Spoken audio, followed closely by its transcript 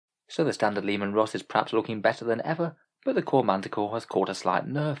So the standard Leman Russ is perhaps looking better than ever, but the core Manticore has caught a slight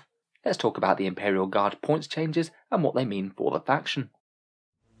nerf. Let's talk about the Imperial Guard points changes and what they mean for the faction.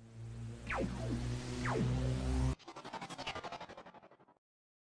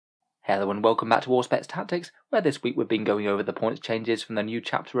 Hello and welcome back to Warspecs Tactics, where this week we've been going over the points changes from the new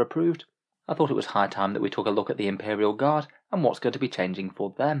chapter approved. I thought it was high time that we took a look at the Imperial Guard and what's going to be changing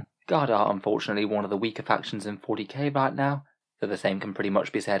for them. Guard are unfortunately one of the weaker factions in 40k right now, though the same can pretty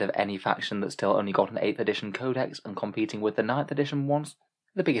much be said of any faction that's still only got an 8th edition codex and competing with the 9th edition ones.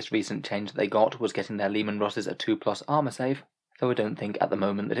 The biggest recent change that they got was getting their Leman Russes a 2+ armor save, though I don't think at the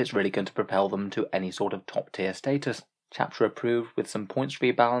moment that it's really going to propel them to any sort of top tier status. Chapter approved with some points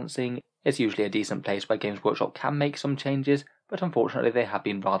rebalancing is usually a decent place where Games Workshop can make some changes, but unfortunately they have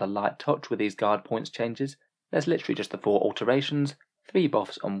been rather light touch with these guard points changes. There's literally just the 4 alterations, 3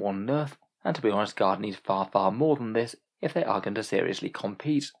 buffs and 1 nerf, and to be honest guard needs far more than this if they are going to seriously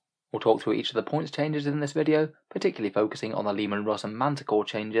compete. We'll talk through each of the points changes in this video, particularly focusing on the Leman Russ and Manticore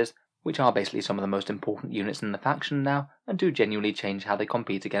changes, which are basically some of the most important units in the faction now, and do genuinely change how they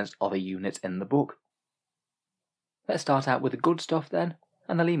compete against other units in the book. Let's start out with the good stuff then,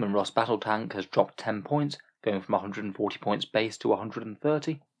 and the Leman Russ battle tank has dropped 10 points, going from 140 points base to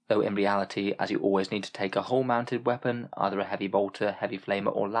 130, though in reality, as you always need to take a hull mounted weapon, either a heavy bolter, heavy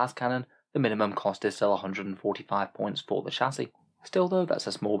flamer or las cannon, the minimum cost is still 145 points for the chassis. Still though, that's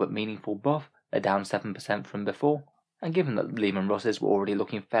a small but meaningful buff, they're down 7% from before, and given that Leman Russes were already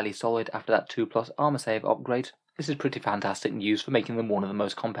looking fairly solid after that 2+ armor save upgrade, this is pretty fantastic news for making them one of the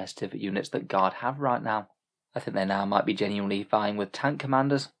most competitive units that Guard have right now. I think they now might be genuinely vying with tank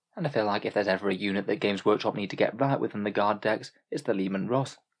commanders, and I feel like if there's ever a unit that Games Workshop need to get right within the Guard decks, it's the Leman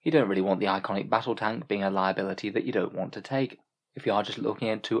Russ. You don't really want the iconic battle tank being a liability that you don't want to take. If you are just looking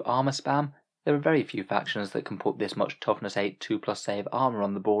into armor spam, there are very few factions that can put this much toughness 8 2+ save armor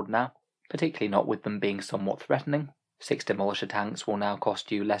on the board now, particularly not with them being somewhat threatening. 6 demolisher tanks will now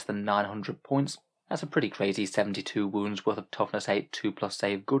cost you less than 900 points. That's a pretty crazy 72 wounds worth of toughness 8 2+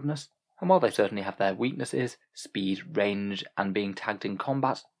 save goodness. And while they certainly have their weaknesses, speed, range, and being tagged in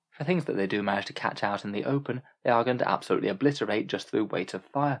combat, for things that they do manage to catch out in the open, they are going to absolutely obliterate just through weight of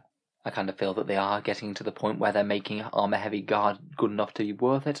fire. I kind of feel that they are getting to the point where they're making armor heavy guard good enough to be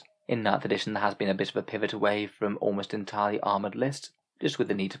worth it. In 9th edition there has been a bit of a pivot away from almost entirely armoured lists, just with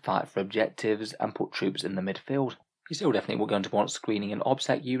the need to fight for objectives and put troops in the midfield. You still definitely going to want screening and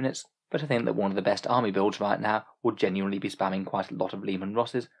obsec units, but I think that one of the best army builds right now would genuinely be spamming quite a lot of Leman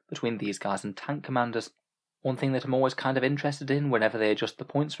Russes between these guys and tank commanders. One thing that I'm always kind of interested in whenever they adjust the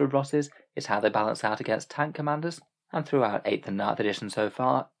points for Russes is how they balance out against tank commanders, and throughout 8th and 9th edition so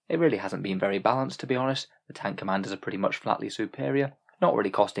far, it really hasn't been very balanced to be honest. The tank commanders are pretty much flatly superior, not really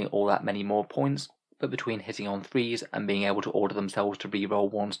costing all that many more points, but between hitting on 3s and being able to order themselves to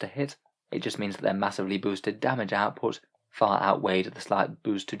reroll 1s to hit, it just means that their massively boosted damage output far outweighed the slight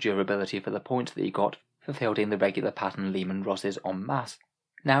boost to durability for the points that you got for fielding the regular pattern Leman Russes en masse.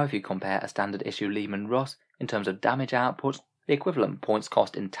 Now if you compare a standard issue Leman Russ in terms of damage output, the equivalent points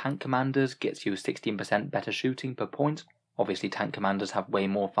cost in tank commanders gets you 16% better shooting per point. Obviously tank commanders have way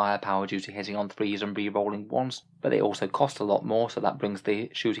more firepower due to hitting on 3s and re-rolling 1s, but they also cost a lot more, so that brings the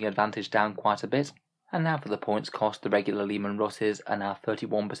shooting advantage down quite a bit. And now for the points cost, the regular Leman Russes are now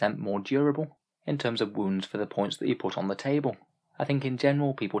 31% more durable in terms of wounds for the points that you put on the table. I think in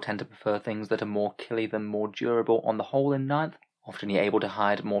general people tend to prefer things that are more killy than more durable on the whole in 9th. Often you're able to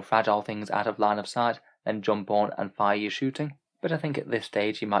hide more fragile things out of line of sight, then jump on and fire your shooting. But I think at this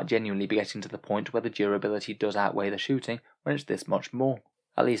stage you might genuinely be getting to the point where the durability does outweigh the shooting when it's this much more.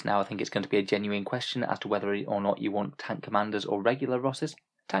 At least now I think it's going to be a genuine question as to whether or not you want tank commanders or regular Russes.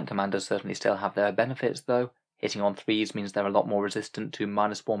 Tank commanders certainly still have their benefits though. Hitting on 3s means they're a lot more resistant to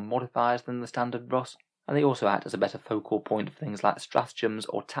 -1 modifiers than the standard Russ, and they also act as a better focal point for things like stratagems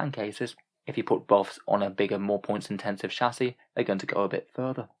or tank aces. If you put buffs on a bigger, more points intensive chassis, they're going to go a bit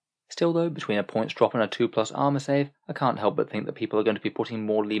further. Still though, between a points drop and a 2+ armor save, I can't help but think that people are going to be putting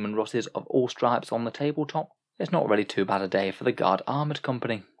more Leman Russes of all stripes on the tabletop. It's not really too bad a day for the Guard Armoured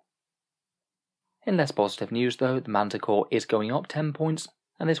Company. In less positive news though, the Manticore is going up 10 points,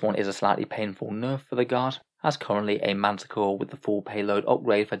 and this one is a slightly painful nerf for the Guard, as currently a Manticore with the full payload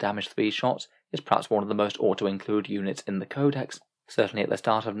upgrade for damage 3 shots is perhaps one of the most auto-include units in the codex. Certainly at the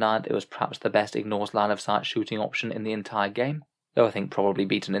start of 9th it was perhaps the best ignores line of sight shooting option in the entire game, though I think probably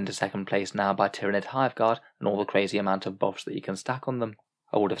beaten into second place now by Tyranid Hiveguard and all the crazy amount of buffs that you can stack on them.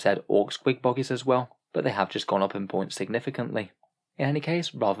 I would have said Orc Squig Buggies as well, but they have just gone up in points significantly. In any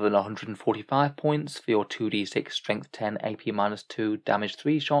case, rather than 145 points for your 2d6 strength 10 AP-2 damage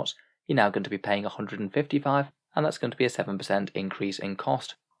 3 shots, you're now going to be paying 155, and that's going to be a 7% increase in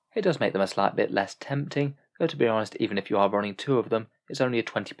cost. It does make them a slight bit less tempting, though to be honest, even if you are running 2 of them, it's only a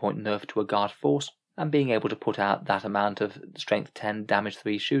 20-point nerf to a guard force, and being able to put out that amount of strength 10 damage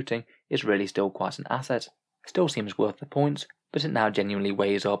 3 shooting is really still quite an asset. Still seems worth the points, but it now genuinely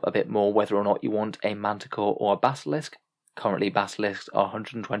weighs up a bit more whether or not you want a Manticore or a Basilisk. Currently Basilisks are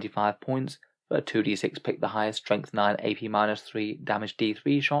 125 points, for a 2d6 pick the highest strength 9 AP-3 damage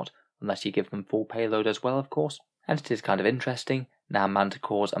D3 shot, unless you give them full payload as well of course. And it is kind of interesting, now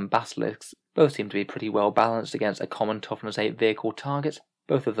Manticores and Basilisks both seem to be pretty well balanced against a common toughness 8 vehicle target.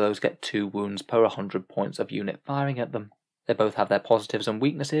 Both of those get 2 wounds per 100 points of unit firing at them. They both have their positives and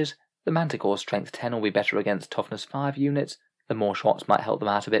weaknesses. The Manticore's strength 10 will be better against toughness 5 units, the more shots might help them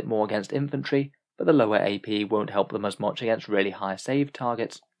out a bit more against infantry, but the lower AP won't help them as much against really high save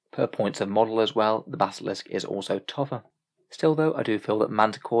targets. Per points of model as well, the Basilisk is also tougher. Still though, I do feel that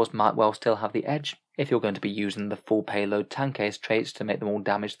Manticores might well still have the edge, if you're going to be using the full payload tank ace traits to make them all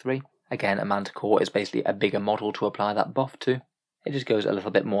damage 3. Again, a Manticore is basically a bigger model to apply that buff to. It just goes a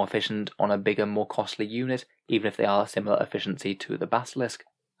little bit more efficient on a bigger, more costly unit, even if they are similar efficiency to the Basilisk.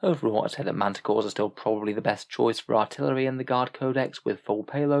 Overall, I'd say that Manticores are still probably the best choice for artillery in the Guard Codex with full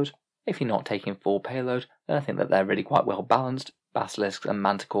payload. If you're not taking full payload, then I think that they're really quite well balanced, Basilisks and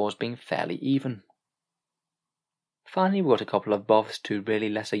Manticores being fairly even. Finally, we've got a couple of buffs to really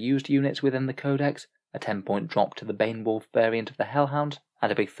lesser used units within the Codex, a 10-point drop to the Banewolf variant of the Hellhound,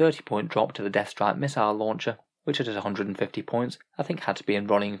 and a big 30-point drop to the Deathstrike missile launcher, which at 150 points I think had to be in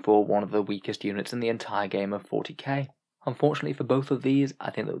running for one of the weakest units in the entire game of 40k. Unfortunately for both of these,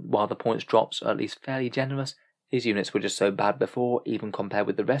 I think that while the points drops are at least fairly generous, these units were just so bad before, even compared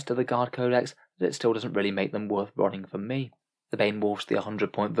with the rest of the Guard Codex, that it still doesn't really make them worth running for me. The Banewolf's the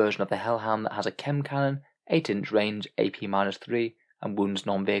 100-point version of the Hellhound that has a chem cannon, 8-inch range, AP-3, and wounds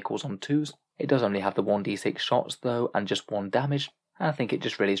non-vehicles on 2s. It does only have the 1d6 shots though, and just 1 damage, and I think it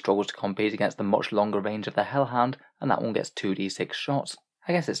just really struggles to compete against the much longer range of the Hellhound, and that one gets 2d6 shots.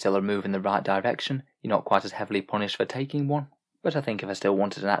 I guess it's still a move in the right direction, you're not quite as heavily punished for taking one, but I think if I still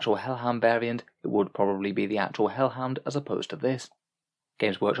wanted an actual Hellhound variant, it would probably be the actual Hellhound as opposed to this.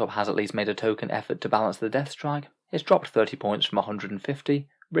 Games Workshop has at least made a token effort to balance the Deathstrike. It's dropped 30 points from 150,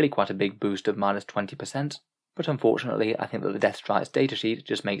 really quite a big boost of minus 20%, but unfortunately I think that the Deathstrike's datasheet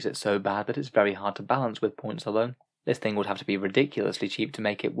just makes it so bad that it's very hard to balance with points alone. This thing would have to be ridiculously cheap to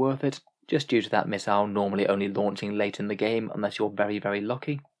make it worth it, just due to that missile normally only launching late in the game unless you're very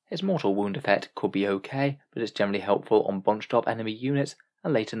lucky. Its mortal wound effect could be okay, but it's generally helpful on bunched up enemy units,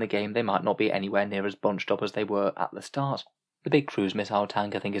 and late in the game they might not be anywhere near as bunched up as they were at the start. The big cruise missile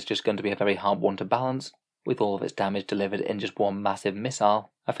tank I think is just going to be a very hard one to balance. With all of its damage delivered in just one massive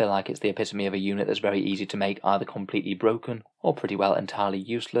missile, I feel like it's the epitome of a unit that's very easy to make either completely broken, or pretty well entirely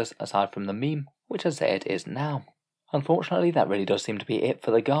useless aside from the meme, which I'd say it is now. Unfortunately, that really does seem to be it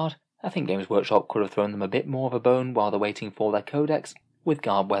for the Guard. I think Games Workshop could have thrown them a bit more of a bone while they're waiting for their Codex. With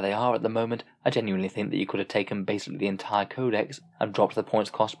Guard where they are at the moment, I genuinely think that you could have taken basically the entire Codex and dropped the points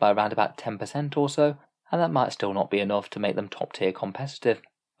cost by around about 10% or so, and that might still not be enough to make them top tier competitive.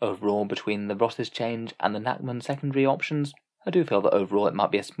 Overall, between the Russes change and the Nachman secondary options, I do feel that overall it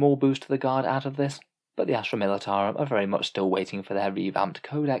might be a small boost to the Guard out of this, but the Astra Militarum are very much still waiting for their revamped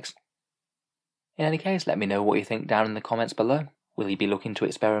Codex. In any case, let me know what you think down in the comments below. Will you be looking to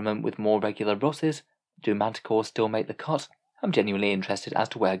experiment with more regular Russes? Do Manticores still make the cut? I'm genuinely interested as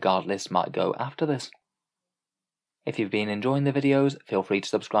to where Guard lists might go after this. If you've been enjoying the videos, feel free to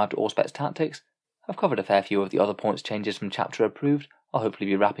subscribe to Auspex Tactics. I've covered a fair few of the other points changes from chapter approved. I'll hopefully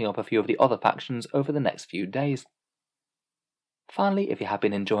be wrapping up a few of the other factions over the next few days. Finally, if you have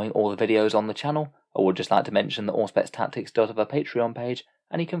been enjoying all the videos on the channel, I would just like to mention that Auspex Tactics does have a Patreon page,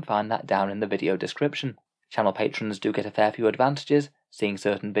 and you can find that down in the video description. Channel patrons do get a fair few advantages, seeing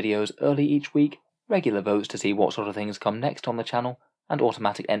certain videos early each week, regular votes to see what sort of things come next on the channel, and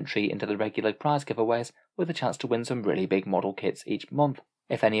automatic entry into the regular prize giveaways with a chance to win some really big model kits each month.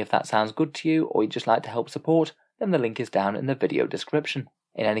 If any of that sounds good to you, or you'd just like to help support, then the link is down in the video description.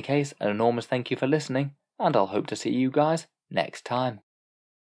 In any case, an enormous thank you for listening, and I'll hope to see you guys next time.